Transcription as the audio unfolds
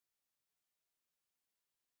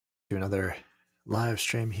do another live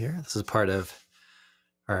stream here. This is part of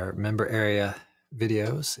our member area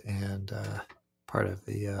videos and part of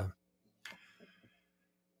the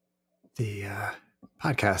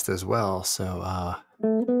podcast as well. So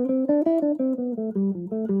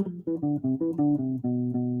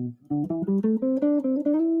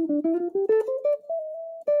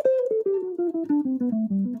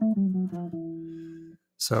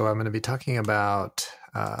I'm going to be talking about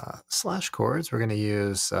slash chords. We're going to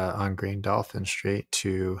use on Green Dolphin Street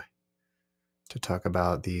to talk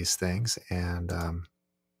about these things. And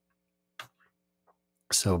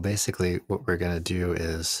so basically what we're going to do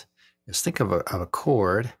is think of a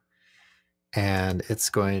chord, and it's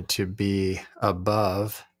going to be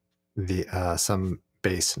above the some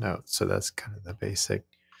bass note. So that's kind of the basic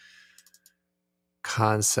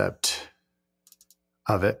concept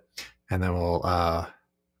of it. And then we'll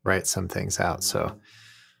write some things out. So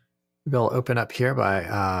we'll open up here by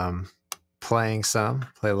play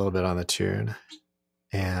a little bit on the tune.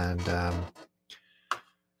 And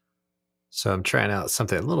so I'm trying out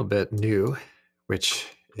something a little bit new, which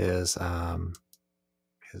is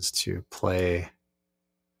to play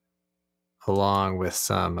along with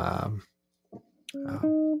some kind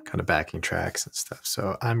of backing tracks and stuff.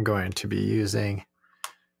 So I'm going to be using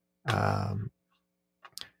the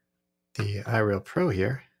iReal Pro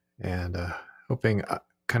here, and hoping,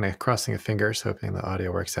 kind of crossing the fingers, hoping the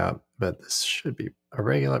audio works out. But this should be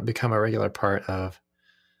become a regular part of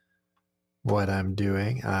what I'm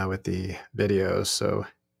doing with the videos. So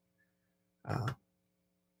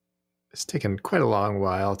it's taken quite a long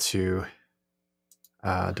while to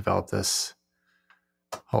develop this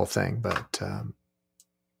whole thing, but I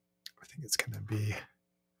think it's going to be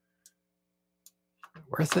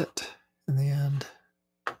worth it in the end.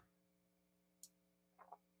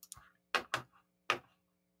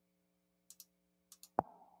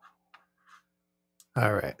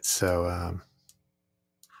 All right, so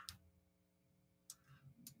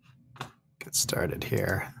get started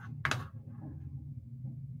here.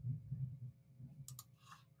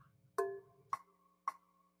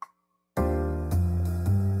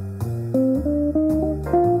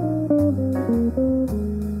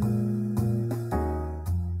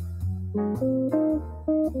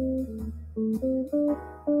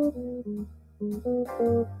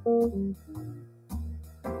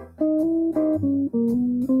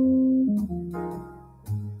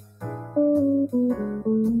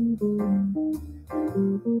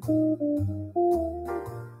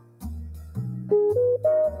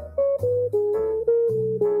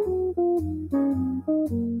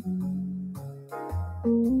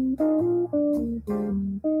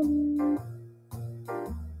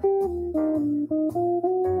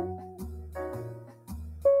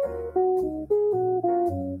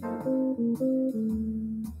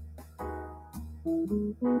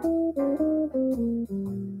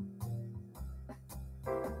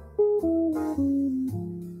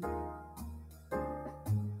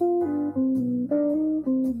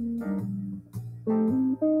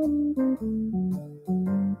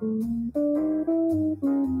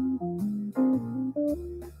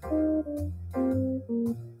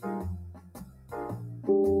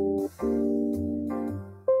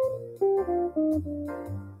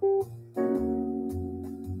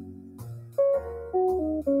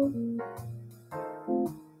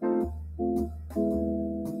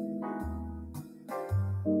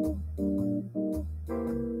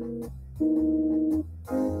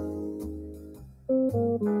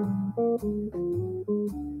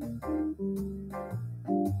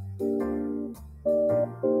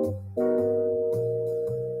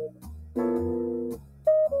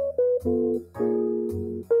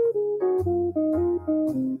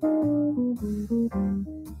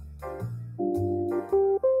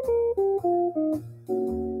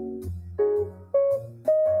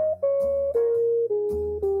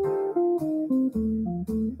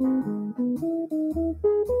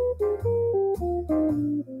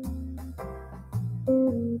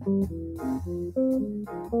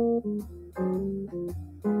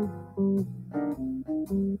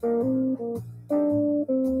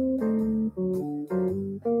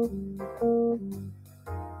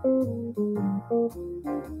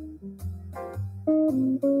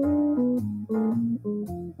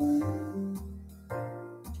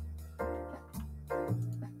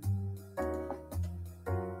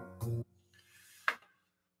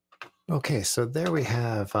 Okay, so there we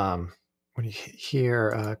have, when you hear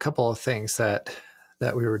a couple of things that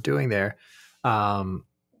we were doing there. So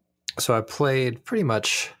I played pretty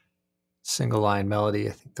much single line melody,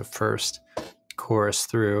 I think the first chorus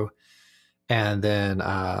through, and then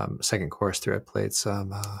second chorus through I played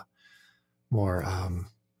some more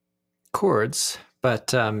chords,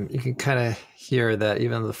 but you can kind of hear that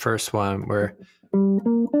even the first one, we're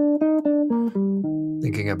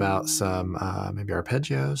thinking about some maybe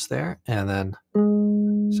arpeggios there, and then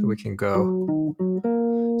so we can go.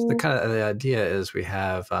 So the idea is we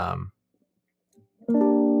have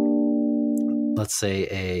let's say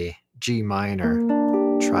a G minor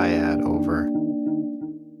triad over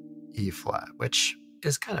E flat, which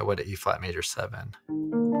is kind of what an E flat major 7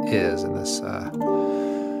 is in this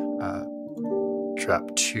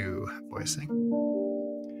drop 2 voicing.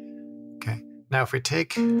 Okay, now if we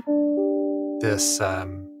take this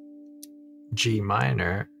G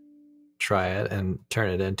minor triad and turn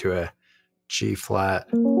it into a G flat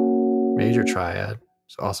major triad,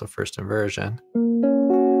 so also first inversion.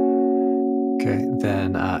 Okay,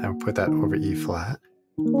 then and put that over E flat.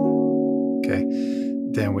 Okay,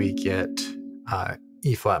 then we get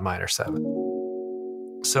E flat minor 7.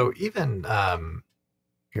 So even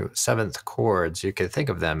seventh chords, you could think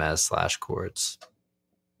of them as slash chords.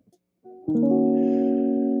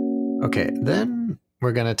 Okay, then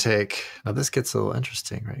we're going to take, now this gets a little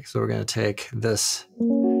interesting, right? So we're going to take this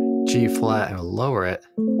G flat and lower it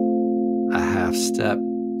a half step.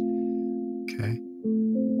 Okay.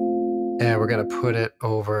 And we're going to put it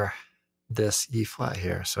over this E flat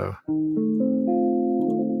here. So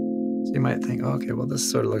you might think, okay, well, this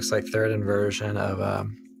sort of looks like third inversion of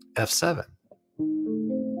F7.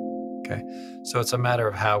 Okay, so it's a matter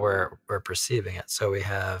of how we're perceiving it. So we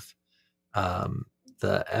have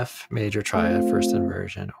the F major triad first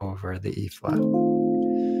inversion over the E flat.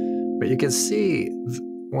 But you can see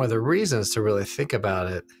one of the reasons to really think about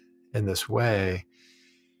it in this way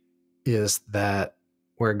is that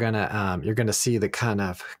we're gonna you're gonna see the kind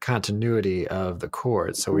of continuity of the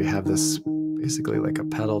chords. So we have this basically like a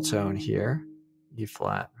pedal tone here, E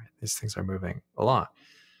flat. Right? These things are moving along.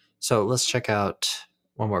 So let's check out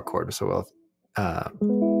one more chord. So we'll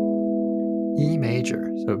E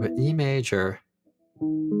major. So but E major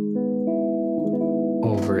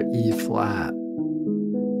over E flat.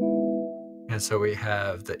 And so we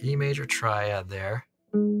have the E major triad there.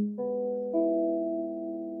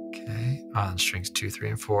 Okay, on strings 2, 3,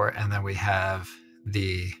 and 4. And then we have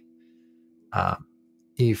the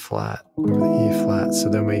E flat over the E flat. So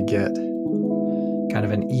then we get kind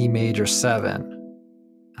of an E major 7,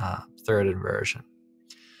 third inversion.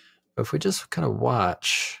 But if we just kind of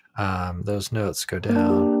watch those notes go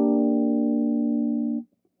down.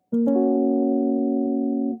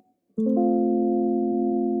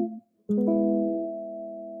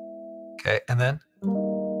 Okay, and then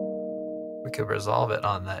we could resolve it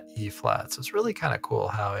on that E flat. So it's really kind of cool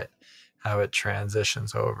how it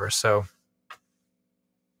transitions over. So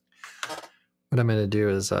what I'm going to do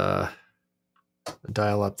is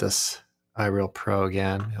dial up this iReal Pro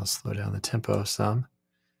again. I'll slow down the tempo some.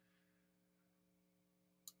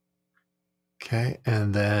 Okay,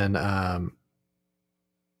 and then I'll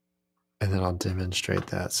demonstrate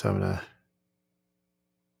that. So I'm going to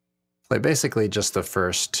play basically just the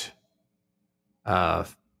first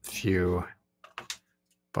few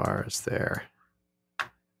bars there.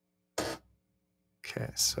 Okay,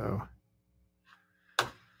 so,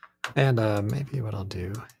 and maybe what I'll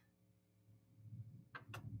do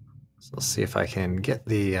is I'll see if I can get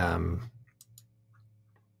the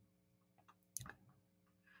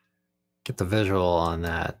visual on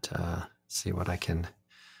that, see what I can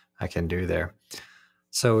do there.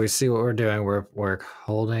 So we see what we're doing. We're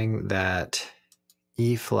holding that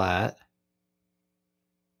E flat,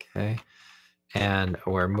 okay, and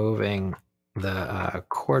we're moving the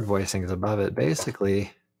chord voicings above it,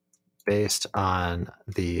 basically based on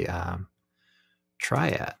the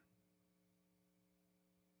triad.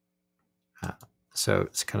 So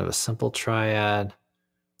it's kind of a simple triad,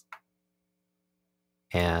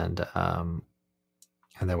 and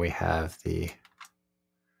then we have the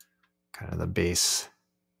kind of the bass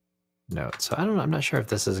note. So I don't know. I'm not sure if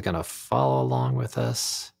this is going to follow along with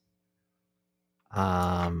us.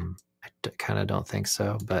 I kind of don't think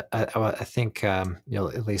so, but I think you'll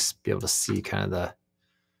at least be able to see kind of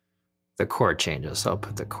the chord changes. So I'll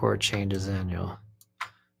put the chord changes in. You'll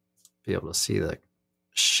be able to see the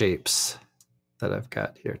shapes that I've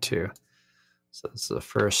got here too. So this is the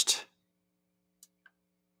first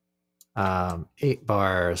 8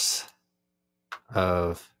 bars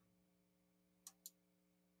of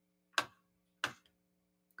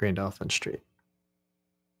Green Dolphin Street.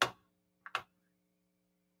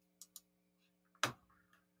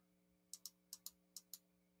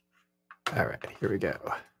 All right, here we go.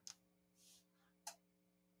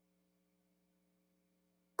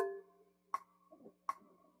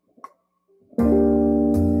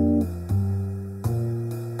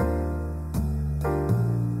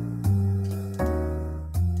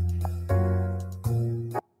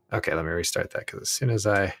 Okay, let me restart that because as soon as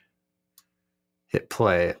I hit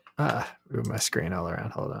play, move my screen all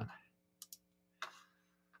around. Hold on.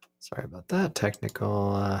 Sorry about that.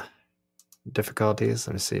 Technical difficulties.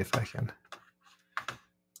 Let me see if I can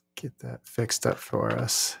get that fixed up for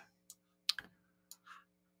us.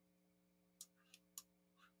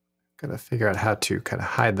 Gotta figure out how to kind of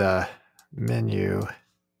hide the menu.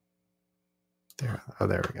 There. Oh,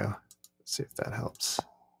 there we go. Let's see if that helps.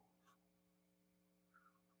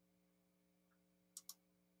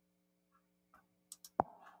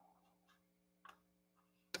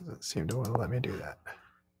 Doesn't seem to want to let me do that.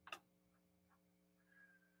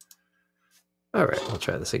 All right, we'll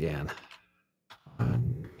try this again. I'd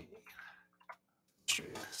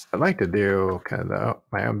like to do kind of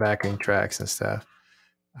my own backing tracks and stuff,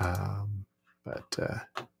 but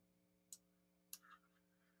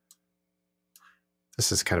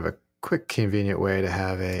this is kind of a quick, convenient way to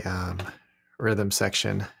have a rhythm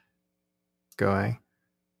section going.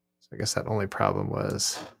 So I guess that only problem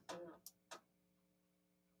was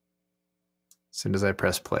as soon as I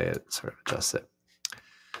press play, it sort of adjusts it.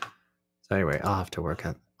 So anyway, I'll have to work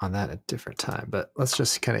on that at a different time, but let's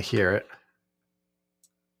just kind of hear it.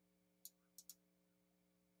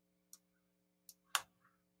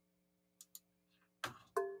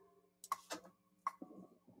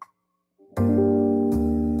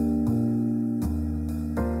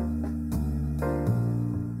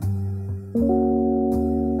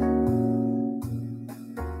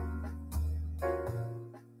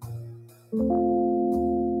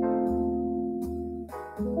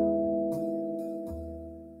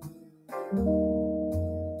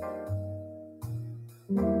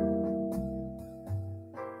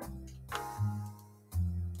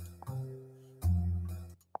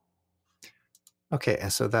 Okay,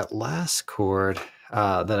 and so that last chord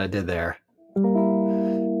that I did there,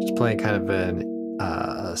 just playing kind of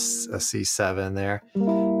a C7 there,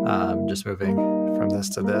 just moving from this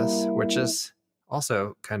to this, which is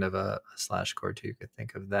also kind of a slash chord too. You could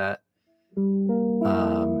think of that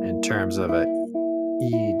in terms of a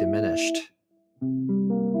E diminished,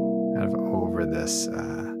 kind of over this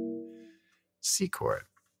C chord.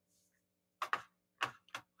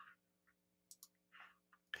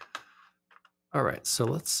 All right, so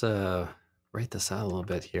let's write this out a little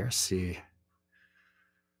bit here, see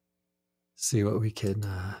what we can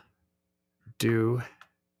do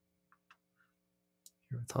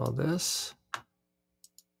here with all this.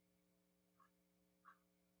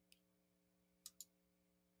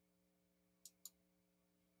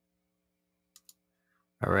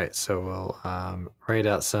 All right, so we'll write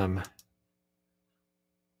out some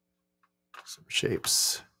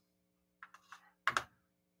shapes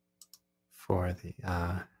for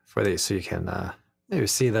these, so you can maybe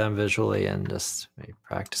see them visually and just maybe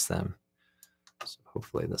practice them. So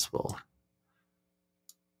hopefully this will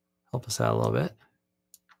help us out a little bit.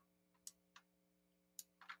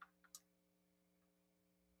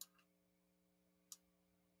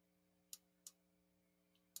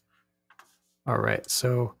 All right,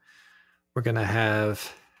 so we're gonna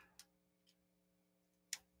have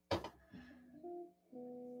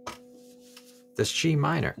this G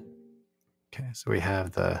minor. Okay, so we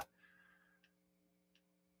have the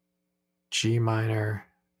G minor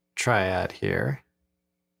triad here.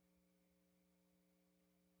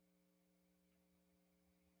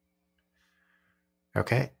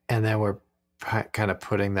 Okay, and then we're kind of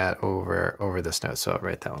putting that over this note. So I'll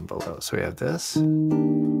write that one below. So we have this.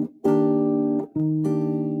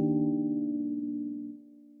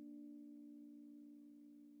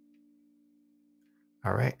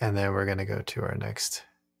 All right, and then we're gonna go to our next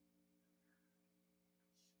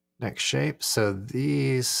shape. So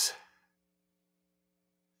these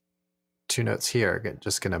two notes here are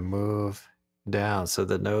just gonna move down. So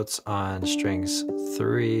the notes on strings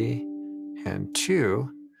 3 and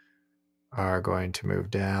 2 are going to move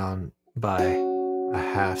down by a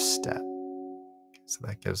half step. So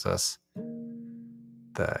that gives us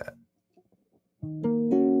the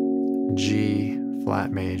G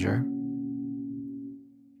flat major.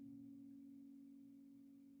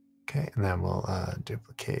 Okay, and then we'll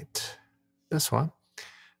duplicate this one.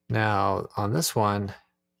 Now on this one,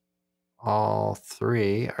 all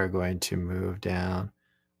 3 are going to move down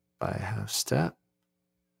by a half step.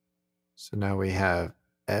 So now we have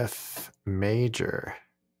F major.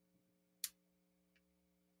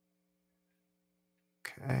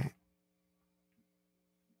 Okay.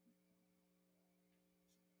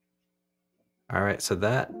 All right, so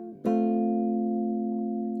that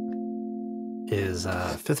is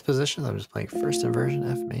 5th position. I'm just playing first inversion,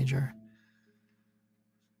 F major.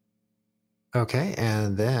 Okay,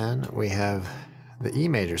 and then we have the E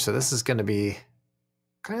major. So this is going to be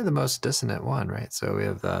kind of the most dissonant one, right? So we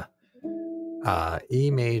have the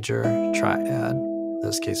E major triad, in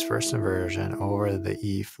this case first inversion, over the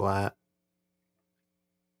E flat.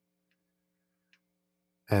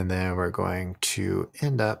 And then we're going to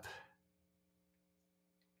end up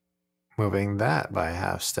moving that by a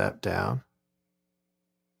half step down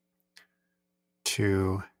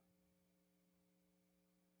to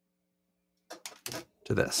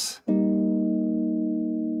this.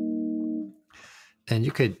 And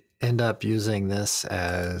you could end up using this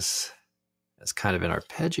as kind of an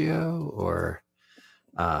arpeggio or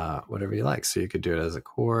whatever you like. So you could do it as a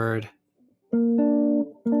chord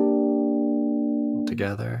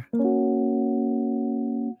together.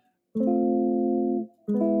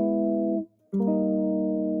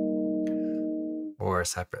 Or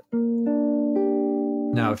separate.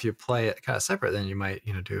 Now, if you play it kind of separate, then you might,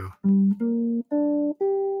 do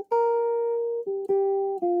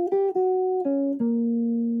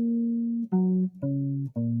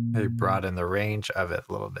maybe broaden the range of it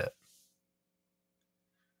a little bit.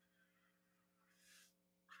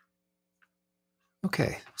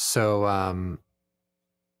 Okay, so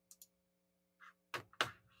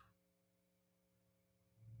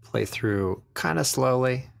play through kind of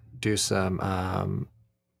slowly, do some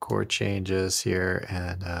chord changes here,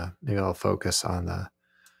 and maybe I'll focus on the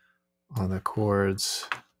chords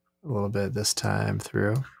a little bit this time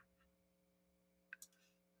through.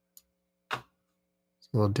 So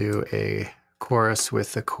we'll do a chorus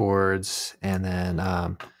with the chords, and then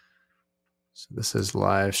so this is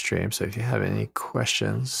live stream. So if you have any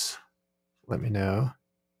questions, let me know.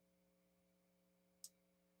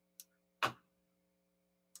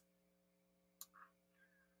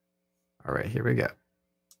 All right, here we go.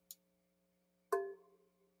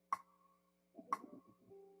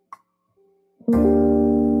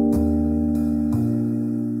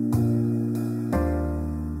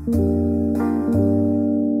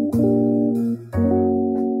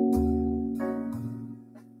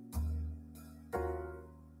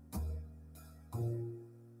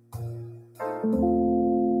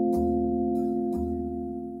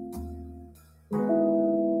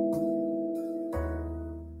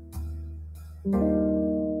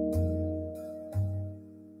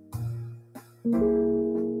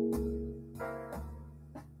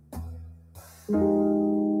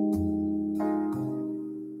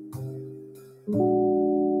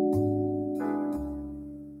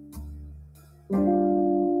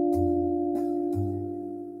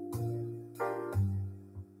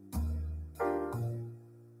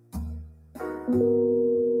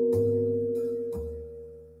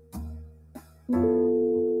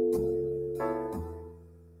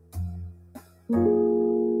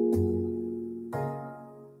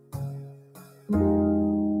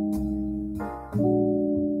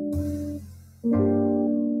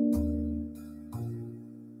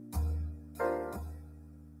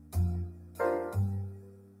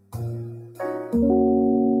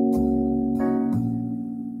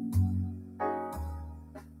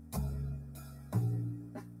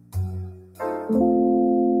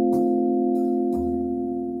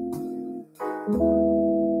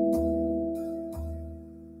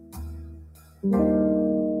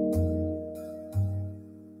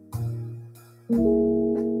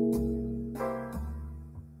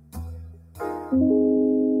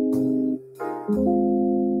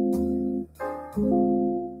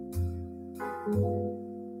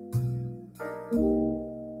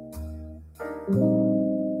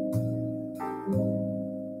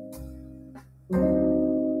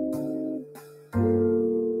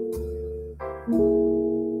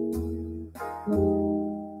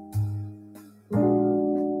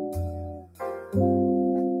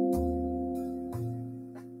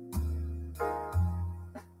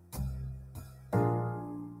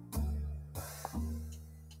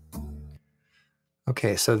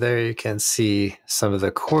 Okay, so there you can see some of the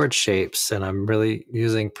chord shapes, and I'm really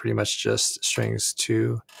using pretty much just strings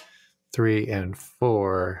 2, 3, and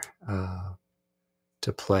 4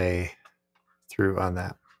 to play through on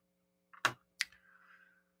that.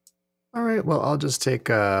 All right, well, I'll just take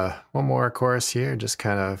one more chorus here, just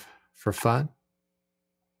kind of for fun,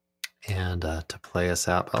 and to play us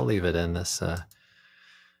out. I'll leave it in this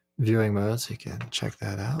viewing mode so you can check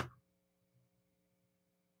that out.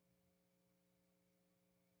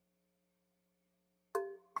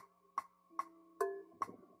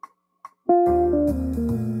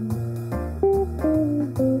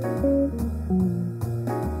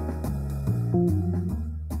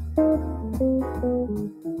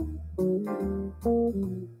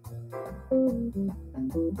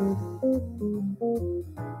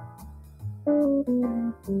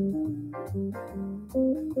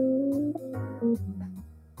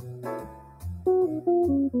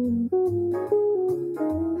 All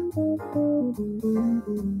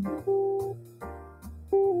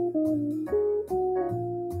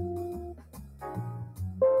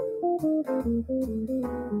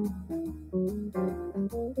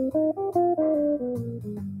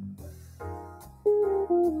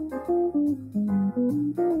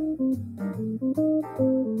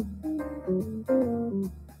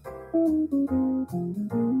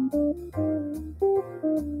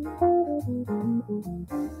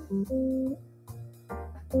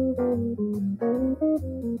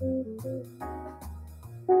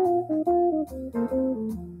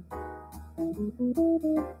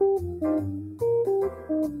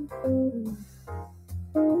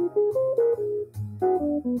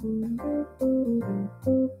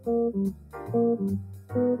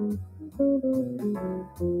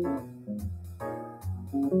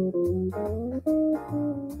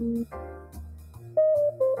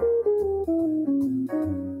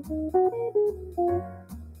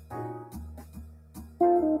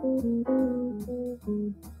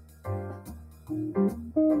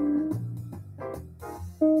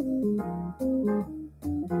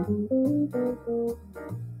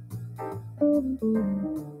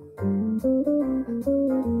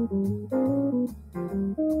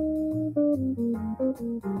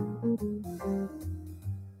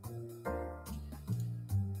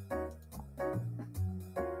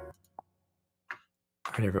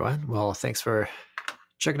right, everyone. Well, thanks for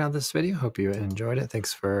checking out this video. Hope you enjoyed it.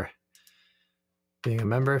 Thanks for being a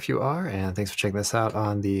member if you are, and thanks for checking this out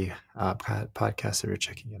on the podcast if you're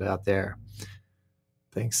checking it out there.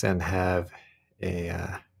 Thanks, and have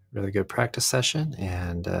a really good practice session,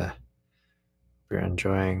 and if you're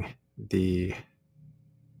enjoying the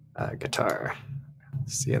guitar.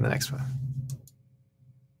 See you in the next one.